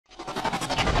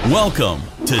Welcome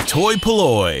to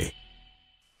toy-polloi.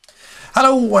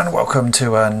 Hello and welcome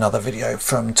to another video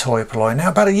from toy-polloi. Now,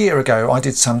 about a year ago I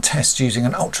did some tests using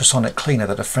an ultrasonic cleaner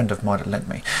that a friend of mine had lent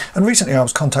me, and recently I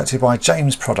was contacted by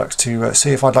James Products to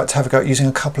see if I'd like to have a go at using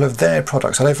a couple of their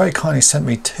products. So they very kindly sent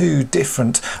me two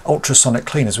different ultrasonic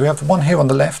cleaners. We have one here on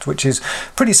the left which is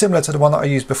pretty similar to the one that I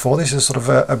used before. This is sort of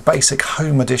a basic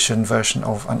home edition version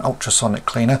of an ultrasonic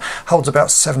cleaner. Holds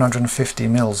about 750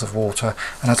 mils of water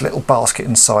and has a little basket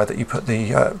inside that you put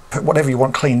put whatever you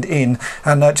want cleaned in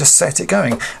and just set it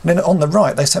going. And then on the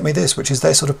right they sent me this, which is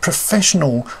their sort of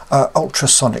professional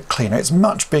ultrasonic cleaner. It's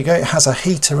much bigger, it has a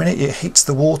heater in it, it heats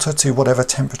the water to whatever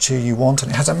temperature you want,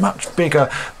 and it has a much bigger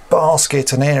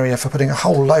basket and area for putting a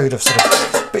whole load of sort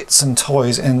of bits and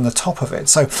toys in the top of it.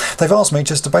 So they've asked me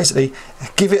just to basically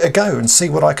give it a go and see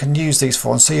what I can use these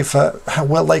for and see if how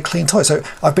well they clean toys. So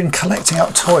I've been collecting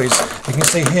up toys. You can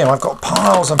see here I've got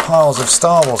piles and piles of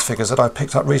Star Wars figures that I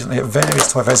picked up recently at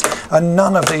various toy fairs, and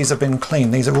none of these have been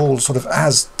cleaned. These are all sort of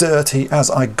as dirty as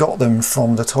I got them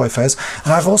from the toy fairs.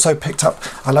 And I've also picked up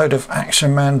a load of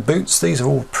Action Man boots. These are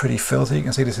all pretty filthy. You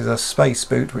can see this is a space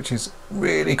boot which is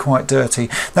really quite dirty.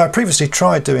 Now I previously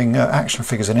tried doing action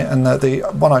figures in it, and the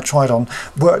one I tried on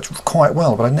worked quite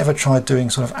well, but I never tried doing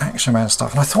sort of Action Man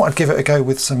stuff, and I thought I'd give it a go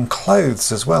with some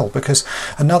clothes as well, because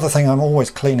another thing I'm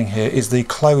always cleaning here is the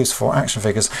clothes for action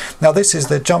figures. Now this is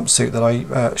the jumpsuit that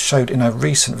I showed in a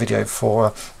recent video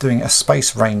for doing a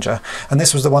Space Ranger, and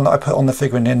this was the one that I put on the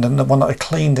figure in the end, and the one that I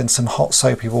cleaned in some hot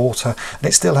soapy water, and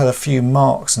it still had a few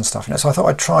marks and stuff in it, so I thought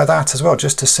I'd try that as well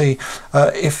just to see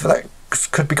if that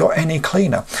could be got any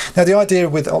cleaner. Now the idea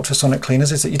with ultrasonic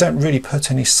cleaners is that you don't really put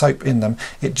any soap in them.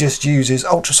 It just uses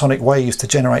ultrasonic waves to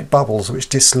generate bubbles which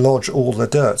dislodge all the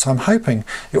dirt. So I'm hoping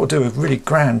it will do a really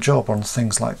grand job on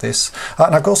things like this.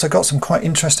 And I've also got some quite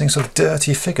interesting sort of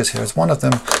dirty figures here. As one of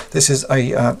them, this is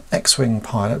a X-Wing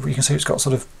pilot. You can see it's got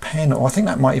sort of pen, or I think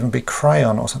that might even be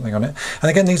crayon or something on it. And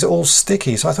again, these are all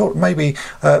sticky, so I thought maybe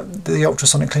the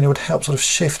ultrasonic cleaner would help sort of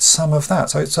shift some of that.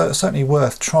 So it's certainly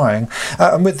worth trying.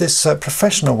 And with this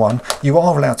professional one, you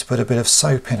are allowed to put a bit of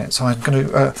soap in it, so I'm going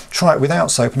to try it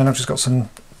without soap, and then I've just got some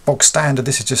bog standard,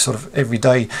 this is just sort of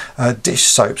everyday dish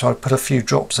soap, so I'll put a few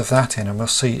drops of that in and we'll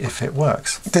see if it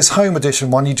works. This home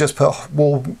edition one, you just put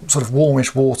sort of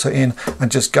warmish water in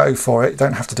and just go for it. You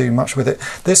don't have to do much with it.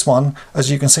 This one,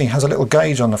 as you can see, has a little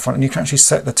gauge on the front, and you can actually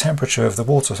set the temperature of the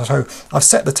water. So I've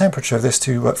set the temperature of this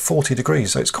to 40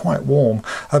 degrees, so it's quite warm,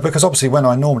 because obviously when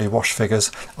I normally wash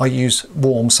figures I use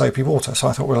warm soapy water, so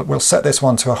I thought we'll set this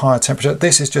one to a higher temperature.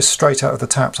 This is just straight out of the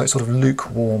tap, so it's sort of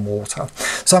lukewarm water.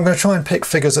 So I'm going to try and pick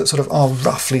figures that sort of are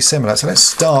roughly similar. So let's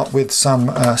start with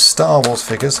some Star Wars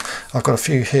figures. I've got a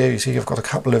few here. You see I've got a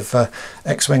couple of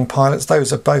X-Wing pilots.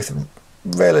 Those are both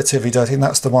relatively dirty, and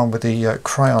that's the one with the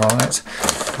crayon on it.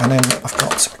 And then I've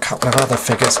got a couple of other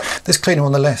figures. This cleaner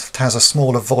on the left has a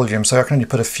smaller volume, so I can only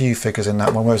put a few figures in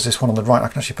that one, whereas this one on the right I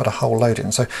can actually put a whole load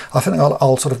in. So I think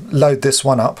I'll sort of load this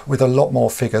one up with a lot more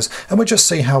figures, and we'll just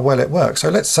see how well it works. So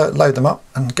let's load them up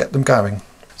and get them going.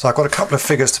 So I've got a couple of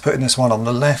figures to put in this one on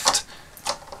the left.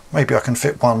 Maybe I can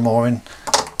fit one more in.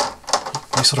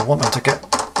 You sort of want them to get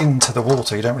into the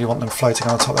water, you don't really want them floating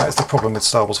on top. That is the problem with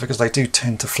Star Wars figures, they do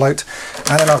tend to float.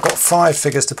 And then I've got 5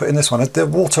 figures to put in this one. The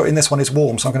water in this one is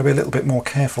warm, so I'm going to be a little bit more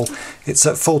careful. It's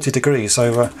at 40 degrees,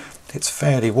 so it's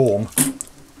fairly warm.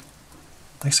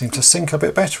 They seem to sink a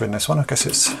bit better in this one. I guess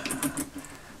it's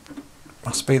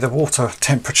must be the water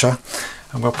temperature.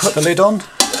 And we'll put the lid on,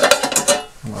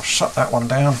 and we'll shut that one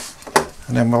down,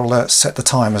 and then we'll set the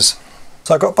timers.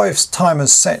 So I've got both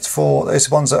timers set for, this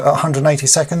one's at 180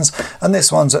 seconds and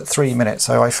this one's at 3 minutes.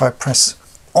 So if I press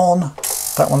on,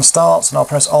 that one starts, and I'll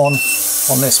press on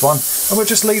this one, and we'll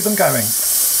just leave them going.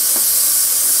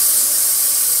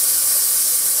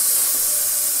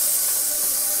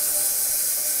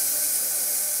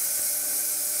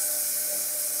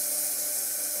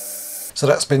 So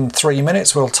that's been 3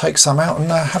 minutes. We'll take some out and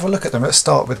have a look at them. Let's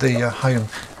start with the home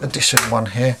edition one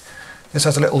here. This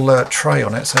has a little tray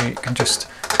on it, so you can just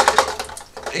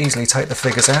easily take the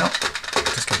figures out.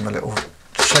 Just give them a little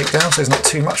shake down so there's not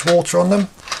too much water on them.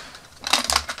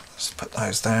 Just put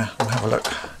those there and have a look,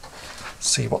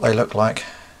 see what they look like.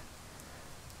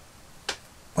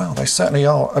 Well, they certainly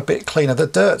are a bit cleaner. The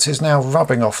dirt is now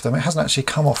rubbing off them. It hasn't actually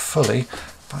come off fully,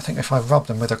 but I think if I rub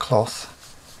them with a cloth,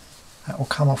 that will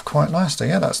come off quite nicely.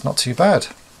 Yeah, that's not too bad.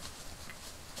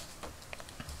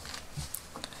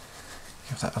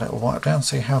 Give that a little wipe down,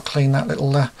 see how clean that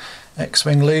little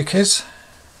X-Wing Luke is.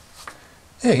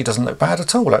 Yeah, he doesn't look bad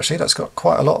at all actually. That's got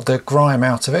quite a lot of the grime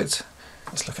out of it.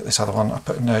 Let's look at this other one. I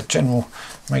put in General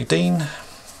Madine.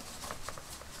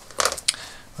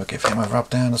 We'll give him a rub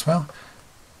down as well.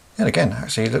 And again,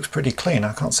 actually he looks pretty clean.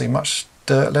 I can't see much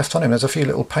dirt left on him. There's a few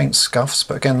little paint scuffs,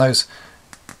 but again those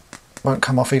won't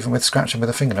come off even with scratching with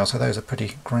a fingernail, so those are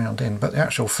pretty ground in. But the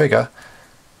actual figure,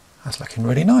 that's looking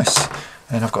really nice. And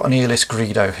then I've got an earless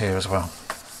Greedo here as well.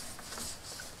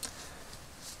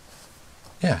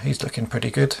 Yeah, he's looking pretty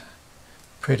good.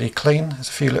 Pretty clean. There's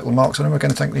a few little marks on him. We're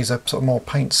going to think these are sort of more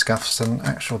paint scuffs than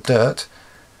actual dirt.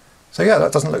 So yeah,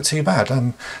 that doesn't look too bad.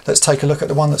 Let's take a look at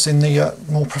the one that's in the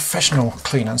more professional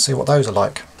cleaner and see what those are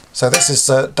like. So this is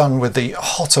done with the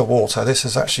hotter water. This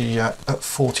is actually at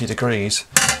 40 degrees.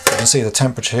 You can see the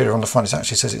temperature here on the front. It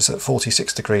actually says it's at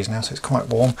 46 degrees now, so it's quite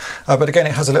warm. But again,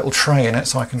 it has a little tray in it,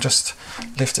 so I can just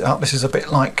lift it up. This is a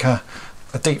bit like a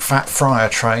deep fat fryer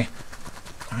tray.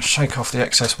 I'll shake off the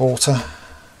excess water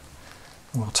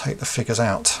and we'll take the figures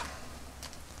out.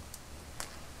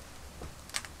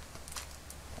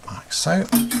 Like so.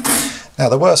 Now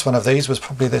the worst one of these was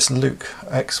probably this Luke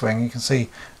X-Wing. You can see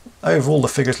overall the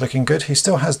figure's looking good. He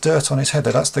still has dirt on his head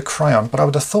there, that's the crayon, but I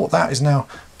would have thought that is now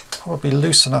probably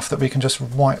loose enough that we can just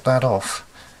wipe that off.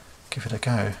 Give it a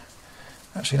go.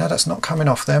 Actually no, that's not coming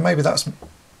off there. Maybe that's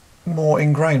more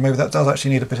ingrained. Maybe that does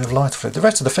actually need a bit of lighter fluid. The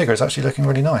rest of the figure is actually looking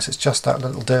really nice. It's just that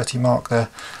little dirty mark there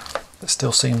that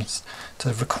still seems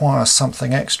to require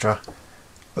something extra.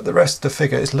 But the rest of the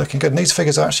figure is looking good. And these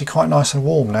figures are actually quite nice and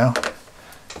warm now.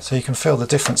 So you can feel the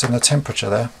difference in the temperature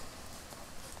there.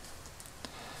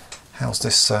 How's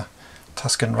this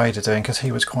Tusken Raider doing? Because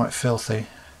he was quite filthy.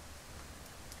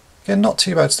 Again, not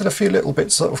too bad. Still a few little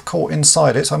bits sort of caught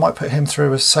inside it. So I might put him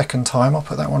through a second time. I'll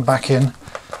put that one back in.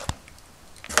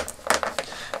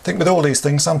 I think with all these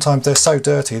things, sometimes they're so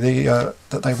dirty that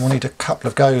they will need a couple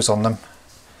of goes on them.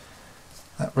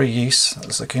 That reuse,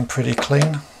 that's looking pretty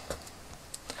clean.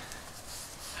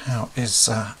 How is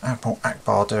Admiral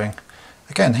Akbar doing?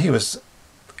 Again, he was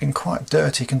in quite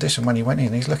dirty condition when he went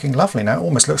in. He's looking lovely now. It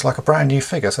almost looks like a brand new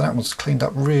figure, so that one's cleaned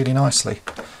up really nicely.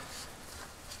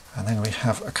 And then we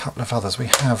have a couple of others. We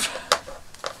have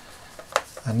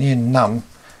a Nien Nunb.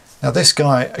 Now this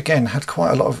guy, again, had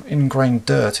quite a lot of ingrained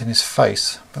dirt in his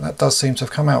face, but that does seem to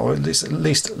have come out, or at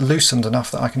least loosened enough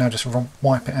that I can now just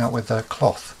wipe it out with the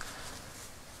cloth.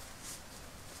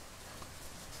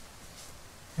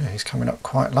 Yeah, he's coming up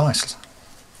quite nice.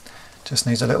 Just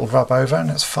needs a little rub over and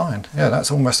it's fine. Yeah,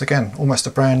 that's almost, again, almost a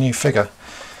brand new figure.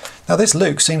 Now this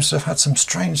Luke seems to have had some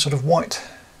strange sort of white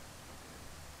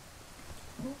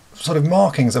sort of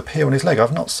markings appear on his leg.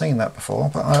 I've not seen that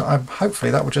before, but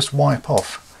hopefully that will just wipe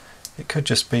off. It could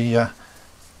just be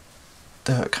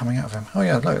dirt coming out of him. Oh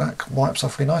yeah, look, that wipes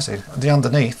off really nicely. The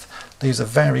underneath leaves a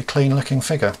very clean looking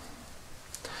figure.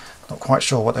 Not quite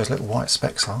sure what those little white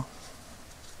specks are.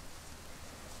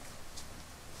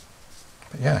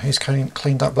 But yeah, he's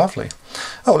cleaned up lovely.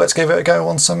 Oh, let's give it a go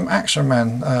on some Action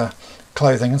Man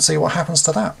clothing and see what happens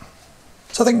to that.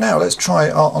 So I think now let's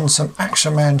try on some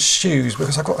Action Man shoes,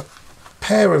 because I've got a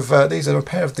pair of, these are a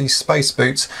pair of these space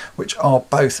boots, which are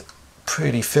both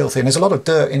pretty filthy, and there's a lot of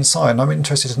dirt inside, and I'm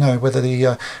interested to know whether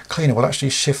the cleaner will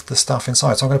actually shift the stuff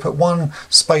inside. So I'm going to put one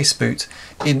space boot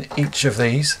in each of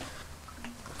these,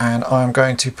 and I'm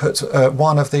going to put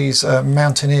one of these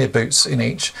mountaineer boots in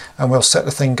each, and we'll set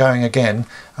the thing going again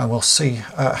and we'll see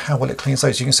how well it cleans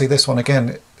those. You can see this one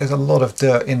again, there's a lot of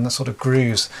dirt in the sort of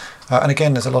grooves, and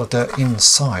again there's a lot of dirt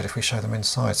inside if we show them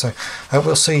inside. So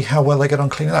we'll see how well they get on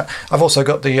cleaning that. I've also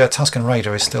got the Tusken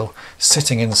Raider is still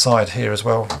sitting inside here as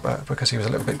well, because he was a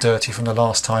little bit dirty from the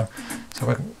last time. So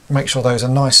we'll make sure those are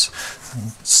nice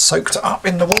and soaked up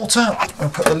in the water.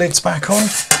 We'll put the lids back on.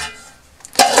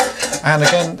 And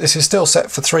again, this is still set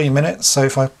for 3 minutes, so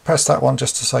if I press that one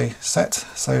just to say set,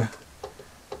 so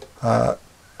there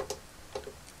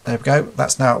we go,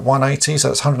 that's now at 180, so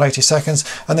that's 180 seconds,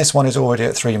 and this one is already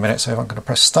at 3 minutes, so I'm going to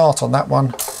press start on that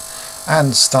one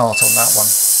and start on that one,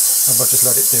 and we'll just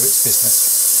let it do its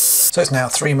business. So it's now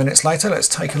 3 minutes later. Let's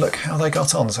take a look how they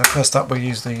got on. So first up we'll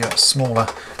use the smaller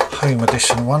home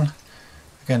edition one.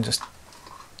 Again, just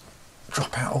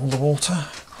drop out all the water,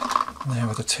 and there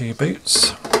are the two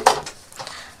boots.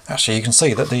 Actually, you can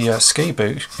see that the ski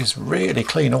boot is really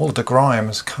clean. All of the grime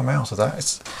has come out of that.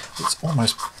 It's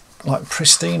almost like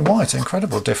pristine white.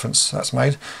 Incredible difference that's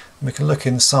made. And we can look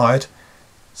inside.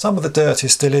 Some of the dirt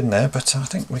is still in there, but I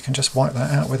think we can just wipe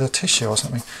that out with a tissue or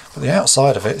something. But the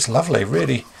outside of it is lovely.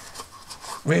 Really,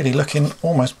 really looking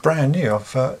almost brand new. I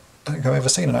don't think I've ever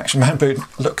seen an Action Man boot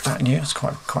look that new. It's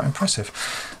quite impressive.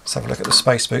 Let's have a look at the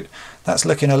space boot. That's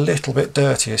looking a little bit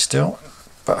dirtier still,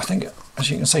 but I think, as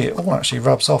you can see, it all actually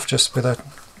rubs off just with a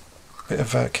bit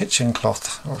of a kitchen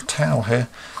cloth or a towel here.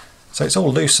 So it's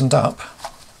all loosened up.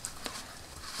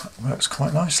 That works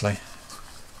quite nicely.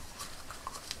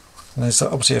 And there's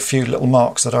obviously a few little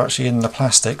marks that are actually in the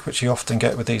plastic, which you often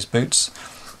get with these boots.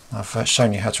 I've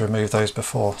shown you how to remove those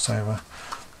before, so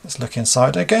let's look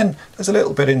inside. Again, there's a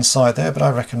little bit inside there, but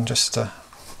I reckon just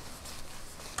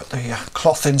put the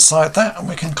cloth inside that and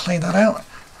we can clean that out.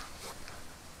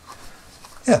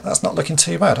 Yeah, that's not looking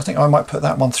too bad. I think I might put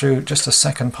that one through just a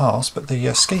second pass, but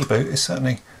the ski boot is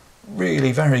certainly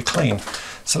really very clean.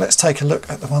 So let's take a look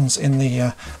at the ones in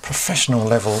the professional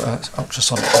level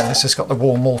ultrasonic one. This has got the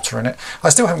warm water in it. I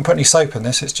still haven't put any soap in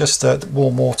this, it's just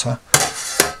warm water.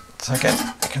 So again,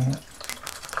 I can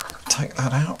take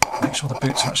that out, make sure the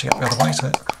boots are actually up the other way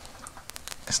so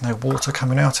there's no water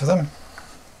coming out of them.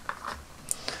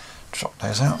 Drop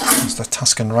those out. There's the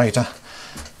Tuscan Raider.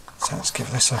 So let's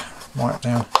give this a wipe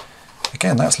down.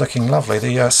 Again, that's looking lovely.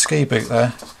 The ski boot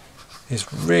there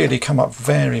is really come up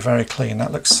very, very clean.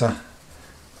 That looks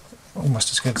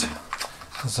almost as good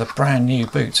as a brand new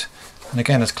boot. And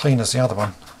again, as clean as the other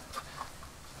one.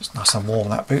 It's nice and warm,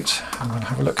 that boot. I'm going to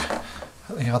have a look at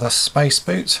the other space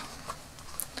boot.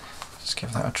 Just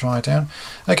give that a dry down.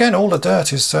 Again, all the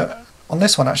dirt is on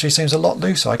this one actually seems a lot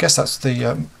looser. I guess that's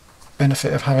the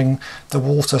benefit of having the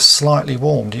water slightly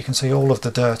warmed. You can see all of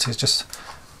the dirt is just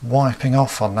wiping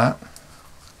off on that.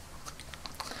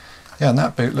 Yeah, and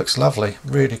that boot looks lovely,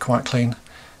 really quite clean.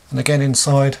 And again,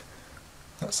 inside,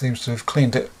 that seems to have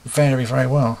cleaned it very, very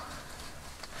well.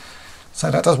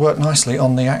 So that does work nicely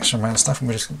on the Action Man stuff, and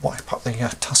we just wipe up the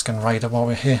Tuscan Raider while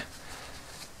we're here.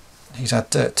 He's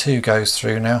had dirt 2 goes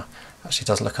through now. Actually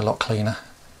does look a lot cleaner.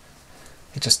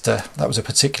 It just that was a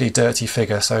particularly dirty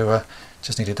figure, so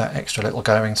just needed that extra little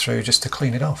going through just to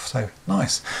clean it off. So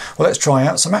nice. Well, let's try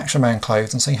out some Action Man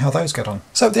clothes and see how those get on.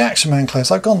 So the Action Man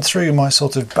clothes, I've gone through my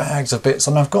sort of bags of bits,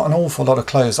 and I've got an awful lot of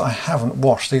clothes that I haven't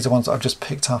washed. These are ones that I've just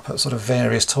picked up at sort of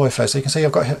various toy fairs. So you can see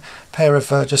I've got a pair of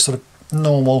just sort of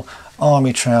normal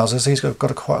army trousers. These have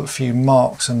got quite a few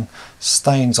marks and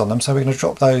stains on them, so we're going to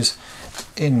drop those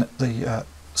in the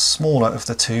smaller of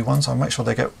the two ones. I'll make sure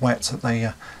they get wet so that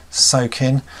they soak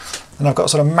in. And I've got a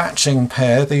sort of matching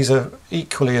pair. These are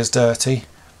equally as dirty,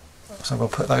 so we'll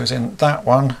put those in that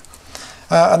one.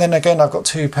 And then again, I've got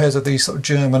 2 pairs of these sort of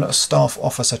German staff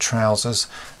officer trousers,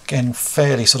 again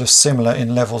fairly sort of similar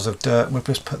in levels of dirt. We'll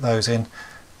just put those in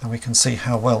and we can see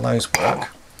how well those work.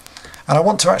 And I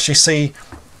want to actually see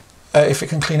if it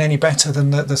can clean any better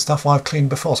than the stuff I've cleaned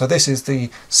before. So this is the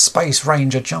Space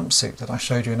Ranger jumpsuit that I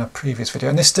showed you in a previous video,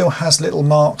 and this still has little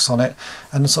marks on it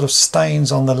and sort of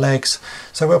stains on the legs.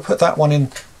 So we'll put that one in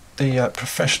the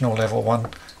professional level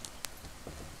one,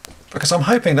 because I'm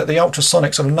hoping that the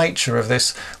ultrasonic sort of nature of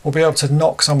this will be able to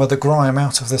knock some of the grime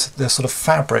out of this sort of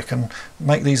fabric and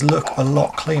make these look a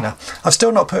lot cleaner. I've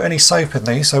still not put any soap in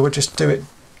these, so we'll just do it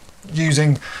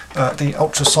using the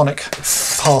ultrasonic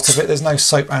part of it. There's no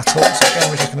soap at all, so again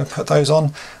we're just going to put those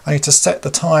on. I need to set the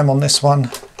time on this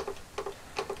one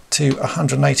to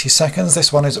 180 seconds.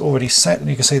 This one is already set, and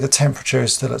you can see the temperature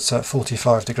is still at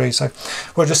 45 degrees, so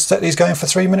we'll just set these going for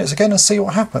 3 minutes again and see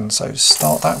what happens. So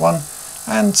start that one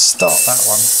and start that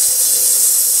one.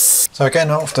 So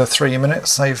again, after 3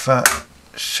 minutes they've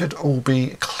should all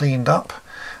be cleaned up,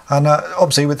 and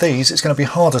obviously with these it's going to be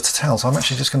harder to tell, so I'm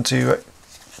actually just going to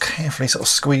carefully sort of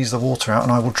squeeze the water out,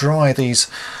 and I will dry these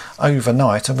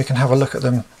overnight and we can have a look at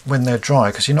them when they're dry,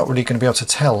 because you're not really going to be able to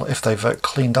tell if they've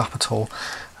cleaned up at all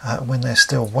when they're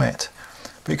still wet.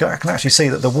 But I can actually see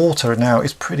that the water now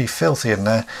is pretty filthy in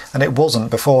there, and it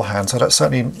wasn't beforehand, so that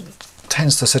certainly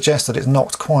tends to suggest that it's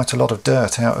knocked quite a lot of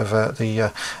dirt out of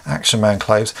the Action Man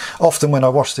clothes. Often when I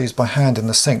wash these by hand in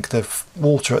the sink, the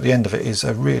water at the end of it is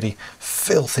a really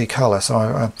filthy colour,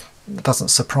 so it doesn't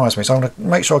surprise me. So I'm going to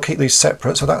make sure I keep these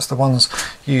separate. So that's the ones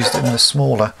used in the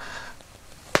smaller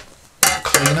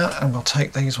cleaner, and we'll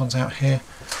take these ones out here.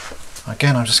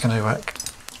 Again, I'm just going to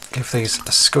give these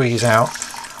a squeeze out,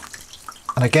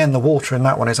 and again the water in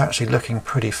that one is actually looking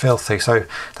pretty filthy, so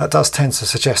that does tend to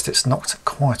suggest it's knocked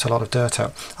quite a lot of dirt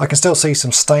out. I can still see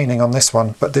some staining on this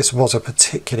one, but this was a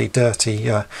particularly dirty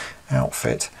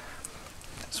outfit.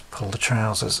 Let's pull the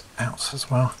trousers out as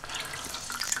well.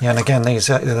 Yeah, and again, these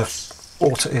the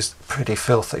water is pretty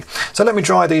filthy. So let me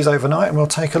dry these overnight, and we'll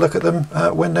take a look at them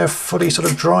when they're fully sort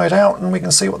of dried out, and we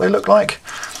can see what they look like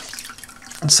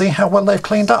and see how well they've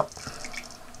cleaned up.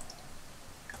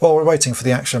 While we're waiting for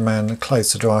the Action Man clothes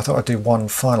to dry, I thought I'd do one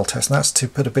final test, and that's to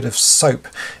put a bit of soap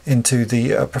into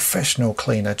the professional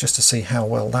cleaner just to see how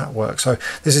well that works. So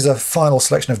this is a final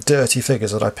selection of dirty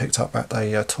figures that I picked up at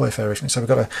a toy fair recently. So we've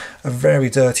got a very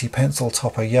dirty pencil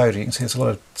topper Yoda. You can see there's a lot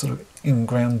of sort of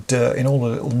in-ground dirt in all the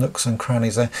little nooks and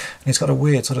crannies there, and he's got a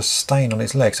weird sort of stain on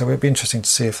his leg, so it'll be interesting to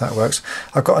see if that works.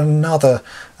 I've got another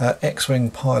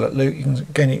X-Wing pilot Luke.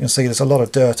 Again, you can see there's a lot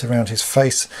of dirt around his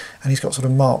face, and he's got sort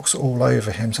of marks all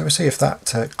over him, so we'll see if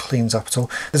that cleans up at all.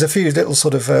 There's a few little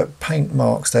sort of paint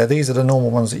marks there. These are the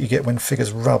normal ones that you get when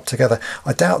figures rub together.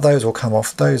 I doubt those will come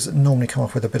off. Those normally come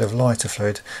off with a bit of lighter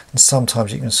fluid, and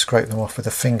sometimes you can scrape them off with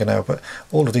a fingernail, but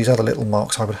all of these other little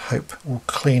marks I would hope will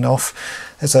clean off.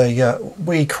 There's a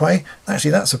wee Quay.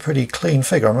 Actually, that's a pretty clean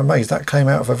figure. I'm amazed that came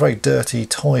out of a very dirty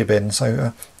toy bin,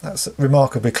 so that's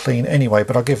remarkably clean anyway,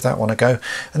 but I'll give that one a go.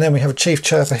 And then we have a Chief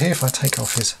Chirper here. If I take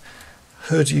off his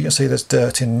hood, you can see there's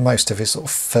dirt in most of his sort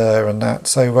of fur and that,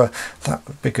 so that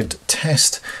would be a good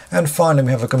test. And finally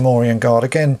we have a Gamorrean Guard.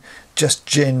 Again, just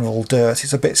general dirt.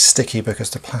 It's a bit sticky because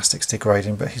the plastic's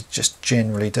degrading, but he's just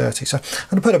generally dirty. So I'm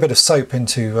going to put a bit of soap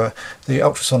into the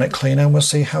ultrasonic cleaner, and we'll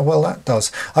see how well that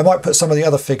does. I might put some of the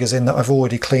other figures in that I've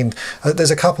already cleaned.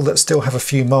 There's a couple that still have a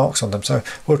few marks on them, so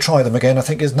we'll try them again. I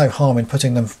think there's no harm in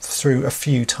putting them through a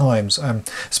few times,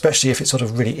 especially if it's sort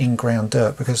of really in-ground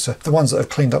dirt, because the ones that I've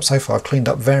cleaned up so far have cleaned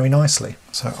up very nicely.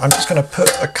 So I'm just going to put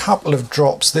a couple of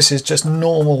drops. This is just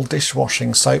normal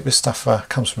dishwashing soap. This stuff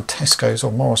comes from Tesco's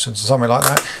or Morrison's or something like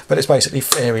that, but it's basically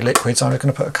fairy liquid, so I'm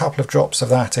going to put a couple of drops of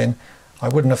that in. I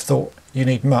wouldn't have thought you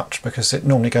need much because it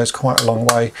normally goes quite a long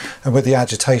way, and with the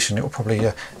agitation it will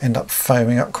probably end up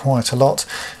foaming up quite a lot.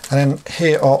 And then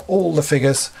here are all the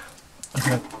figures. I'm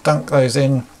going to dunk those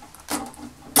in,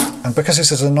 and because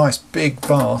this is a nice big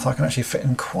bath I can actually fit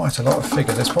in quite a lot of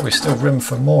figures. There's probably still room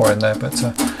for more in there, but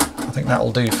I think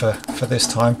that'll do for this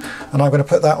time. And I'm going to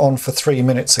put that on for 3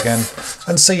 minutes again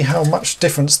and see how much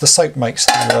difference the soap makes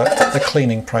to the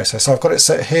cleaning process. So I've got it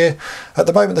set here. At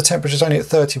the moment the temperature is only at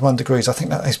 31 degrees. I think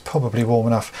that is probably warm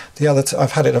enough. The other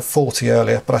I've had it at 40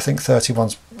 earlier, but I think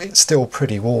 31's it's still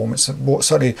pretty warm. It's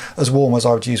certainly as warm as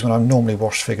I would use when I normally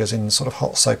wash figures in sort of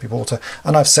hot soapy water.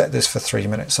 And I've set this for 3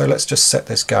 minutes, so let's just set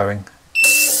this going.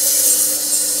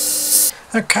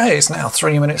 Okay, it's now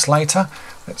 3 minutes later.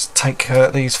 Let's take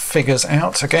these figures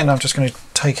out. Again, I'm just going to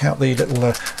take out the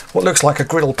little, what looks like a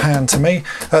griddle pan to me.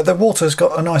 The water's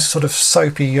got a nice sort of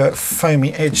soapy,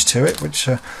 foamy edge to it, which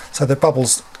so the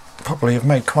bubbles probably have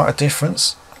made quite a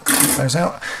difference. Take those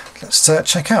out. Let's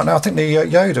check out. Now I think the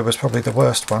Yoda was probably the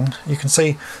worst one. You can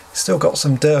see it's still got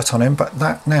some dirt on him, but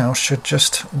that now should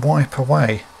just wipe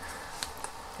away,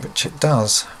 which it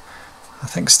does. I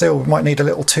think still we might need a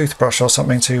little toothbrush or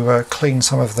something to clean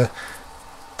some of the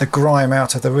grime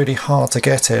out of the really hard to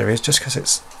get areas, just because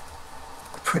it's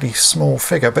a pretty small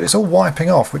figure, but it's all wiping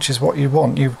off, which is what you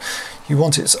want. You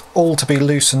want it all to be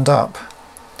loosened up,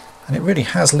 and it really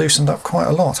has loosened up quite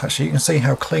a lot. Actually, you can see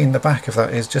how clean the back of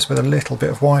that is just with a little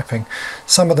bit of wiping.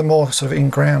 Some of the more sort of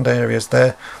in-ground areas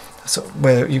there,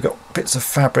 where you've got bits of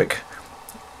fabric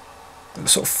that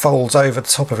sort of folds over the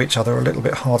top of each other, are a little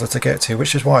bit harder to get to,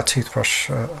 which is why a toothbrush,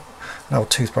 an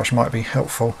old toothbrush might be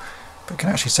helpful. But you can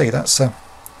actually see that's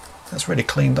really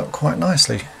cleaned up quite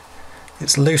nicely.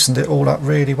 It's loosened it all up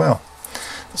really well.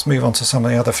 Let's move on to some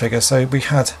of the other figures. So we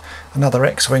had another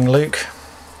X-Wing Luke.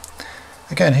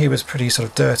 Again, he was pretty sort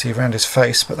of dirty around his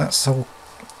face, but that's all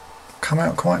come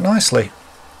out quite nicely.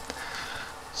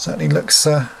 Certainly looks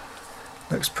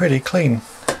pretty clean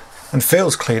and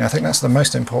feels clean. I think that's the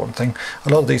most important thing. A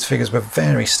lot of these figures were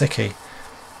very sticky,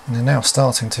 and they're now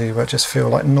starting to just feel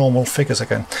like normal figures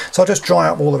again. So I'll just dry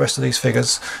up all the rest of these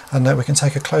figures, and we can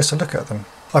take a closer look at them.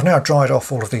 I've now dried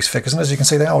off all of these figures, and as you can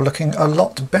see they are looking a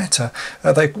lot better.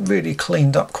 They've really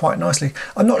cleaned up quite nicely.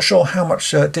 I'm not sure how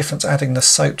much difference adding the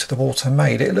soap to the water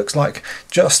made. It looks like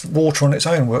just water on its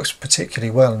own works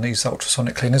particularly well in these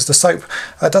ultrasonic cleaners. The soap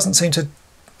doesn't seem to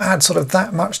add sort of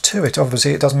that much to it.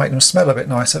 Obviously it does make them smell a bit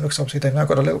nicer, because obviously they've now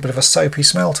got a little bit of a soapy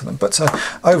smell to them, but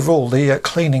overall the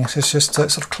cleaning is just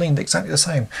sort of cleaned exactly the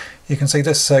same. You can see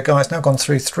this guy's now gone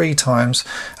through 3 times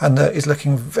and is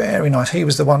looking very nice. He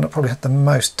was the one that probably had the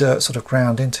most dirt sort of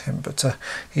ground into him, but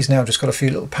he's now just got a few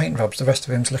little paint rubs. The rest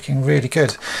of him's looking really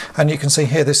good. And you can see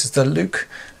here, this is the Luke.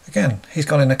 Again, he's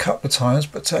gone in a couple of times,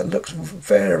 but looks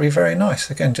very, very nice.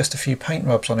 Again, just a few paint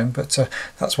rubs on him, but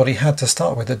that's what he had to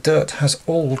start with. The dirt has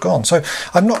all gone. So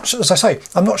I'm not, as I say,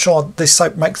 I'm not sure this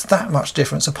soap makes that much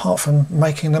difference, apart from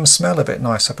making them smell a bit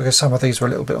nicer, because some of these were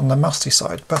a little bit on the musty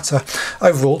side. But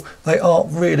overall, they are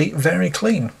really very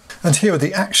clean. And here are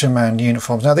the Action Man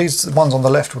uniforms. Now these ones on the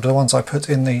left were the ones I put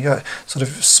in the sort of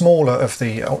smaller of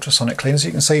the ultrasonic cleaners.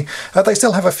 You can see they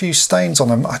still have a few stains on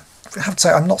them. have to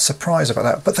say I'm not surprised about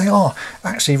that, but they are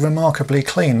actually remarkably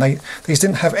clean. These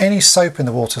didn't have any soap in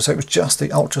the water, so it was just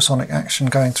the ultrasonic action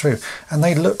going through, and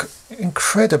they look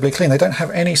incredibly clean. They don't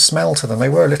have any smell to them. They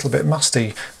were a little bit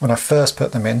musty when I first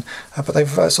put them in, but they've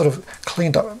sort of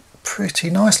cleaned up pretty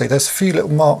nicely. There's a few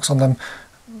little marks on them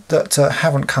that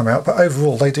haven't come out, but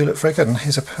overall they do look very good. And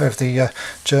here's a pair of the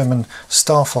German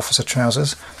staff officer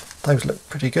trousers. Those look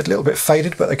pretty good, a little bit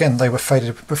faded, but again they were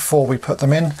faded before we put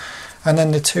them in. And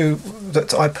then the two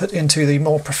that I put into the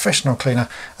more professional cleaner,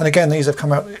 and again these have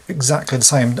come out exactly the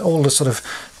same. All the sort of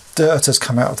dirt has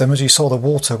come out of them. As you saw, the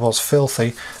water was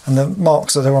filthy, and the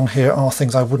marks that are on here are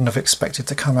things I wouldn't have expected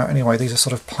to come out anyway. These are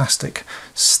sort of plastic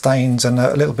stains and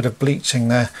a little bit of bleaching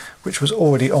there, which was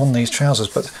already on these trousers,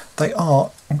 but they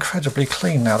are incredibly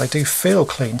clean now. They do feel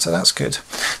clean, so that's good.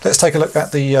 Let's take a look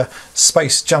at the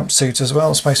Space jumpsuit as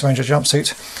well, Space Ranger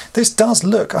jumpsuit. This does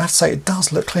look, I have to say, it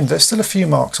does look clean. There's still a few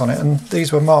marks on it, and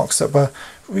these were marks that were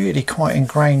really quite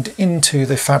ingrained into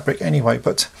the fabric anyway,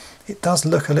 but it does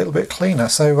look a little bit cleaner,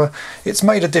 so it's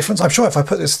made a difference. I'm sure if I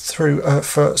put this through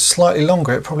for slightly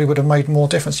longer, it probably would have made more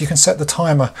difference. You can set the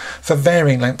timer for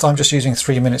varying lengths. I'm just using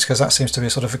 3 minutes because that seems to be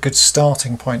sort of a good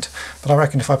starting point, but I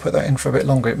reckon if I put that in for a bit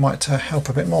longer, it might help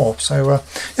a bit more. So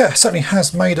yeah, it certainly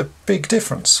has made a big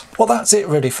difference. Well, that's it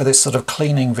really for this sort of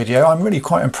cleaning video. I'm really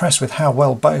quite impressed with how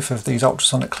well both of these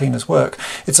ultrasonic cleaners work.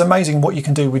 It's amazing what you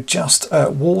can do with just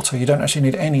water. You don't actually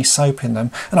need any soap in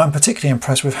them, and I'm particularly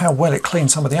impressed with how well it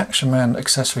cleans some of the Action Man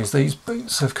accessories. These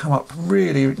boots have come up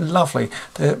really lovely.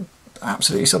 They're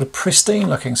absolutely sort of pristine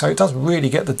looking, so it does really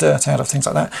get the dirt out of things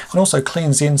like that, and also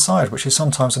cleans the inside, which is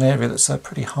sometimes an area that's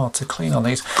pretty hard to clean on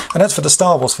these. And as for the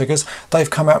Star Wars figures, they've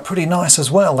come out pretty nice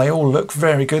as well. They all look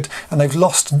very good, and they've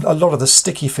lost a lot of the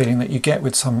sticky feeling that you get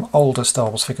with some older Star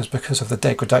Wars figures because of the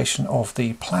degradation of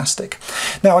the plastic.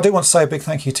 Now, I do want to say a big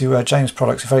thank you to James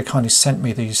Products, who very kindly sent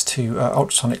me these two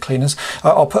ultrasonic cleaners.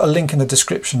 I'll put a link in the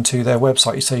description to their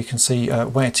website so you can see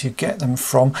where to get them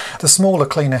from. The smaller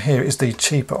cleaner here is the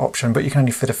cheaper option, but you can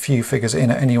only fit a few figures in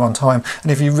at any one time,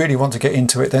 and if you really want to get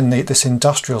into it, then this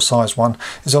industrial size one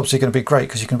is obviously going to be great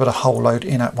because you can put a whole load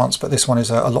in at once, but this one is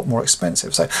a lot more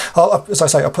expensive. So as I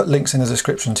say, I'll put links in the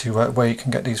description to where you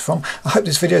can get these from. I hope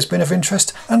this video has been of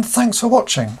interest, and thanks for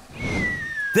watching.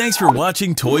 Thanks for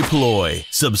watching toy-polloi.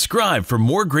 Subscribe for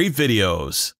more great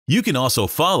videos. You can also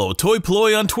follow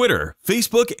toy-polloi on Twitter,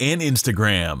 Facebook, and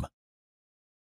Instagram.